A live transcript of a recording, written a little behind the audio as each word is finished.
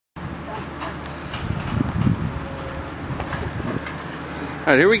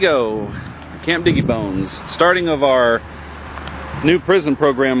Alright, here we go. Camp Diggy Bones. Starting of our new prison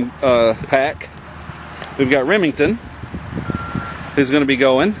program pack. We've got Remington, who's going to be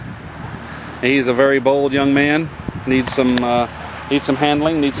going. He's a very bold young man. Needs some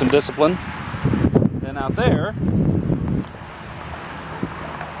handling, needs some discipline. And out there,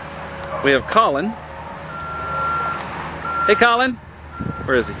 we have Collin. Hey, Collin.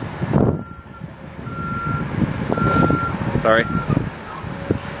 Where is he? Sorry.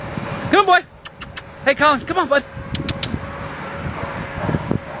 Come on, boy. Hey, Collin, come on, bud.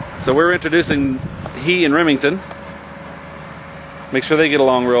 So we're introducing he and Remington. Make sure they get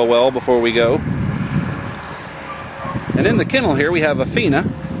along real well before we go. And in the kennel here, we have Athena.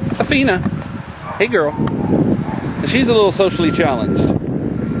 Athena. Hey, girl. And she's a little socially challenged.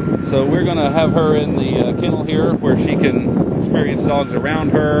 So we're going to have her in the kennel here where she can experience dogs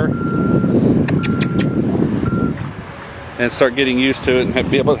around her and start getting used to it and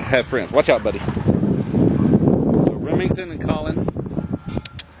be able to have friends. Watch out, buddy. So Remington and Collin.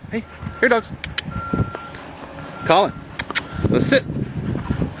 Hey, here, dogs. Collin, let's sit.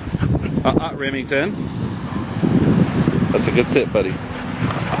 Remington. That's a good sit, buddy.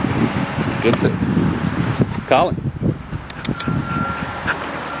 That's a good sit. Collin.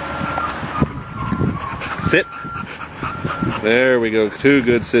 Sit. There we go. Two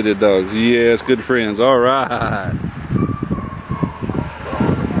good seated dogs. Yes, good friends. All right.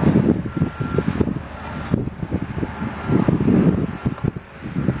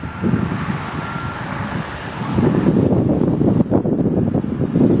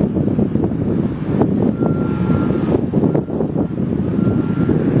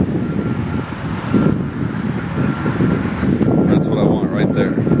 That's what I want right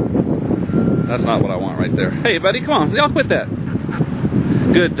there. That's not what I want right there. Hey, buddy, come on. Y'all quit that.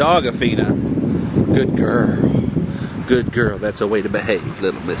 Good dog, Athena. Good girl. Good girl. That's a way to behave,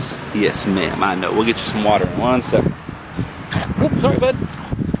 little miss. Yes, ma'am. I know. We'll get you some water in 1 second. Oops, sorry, bud.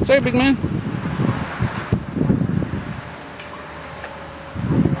 Sorry, big man.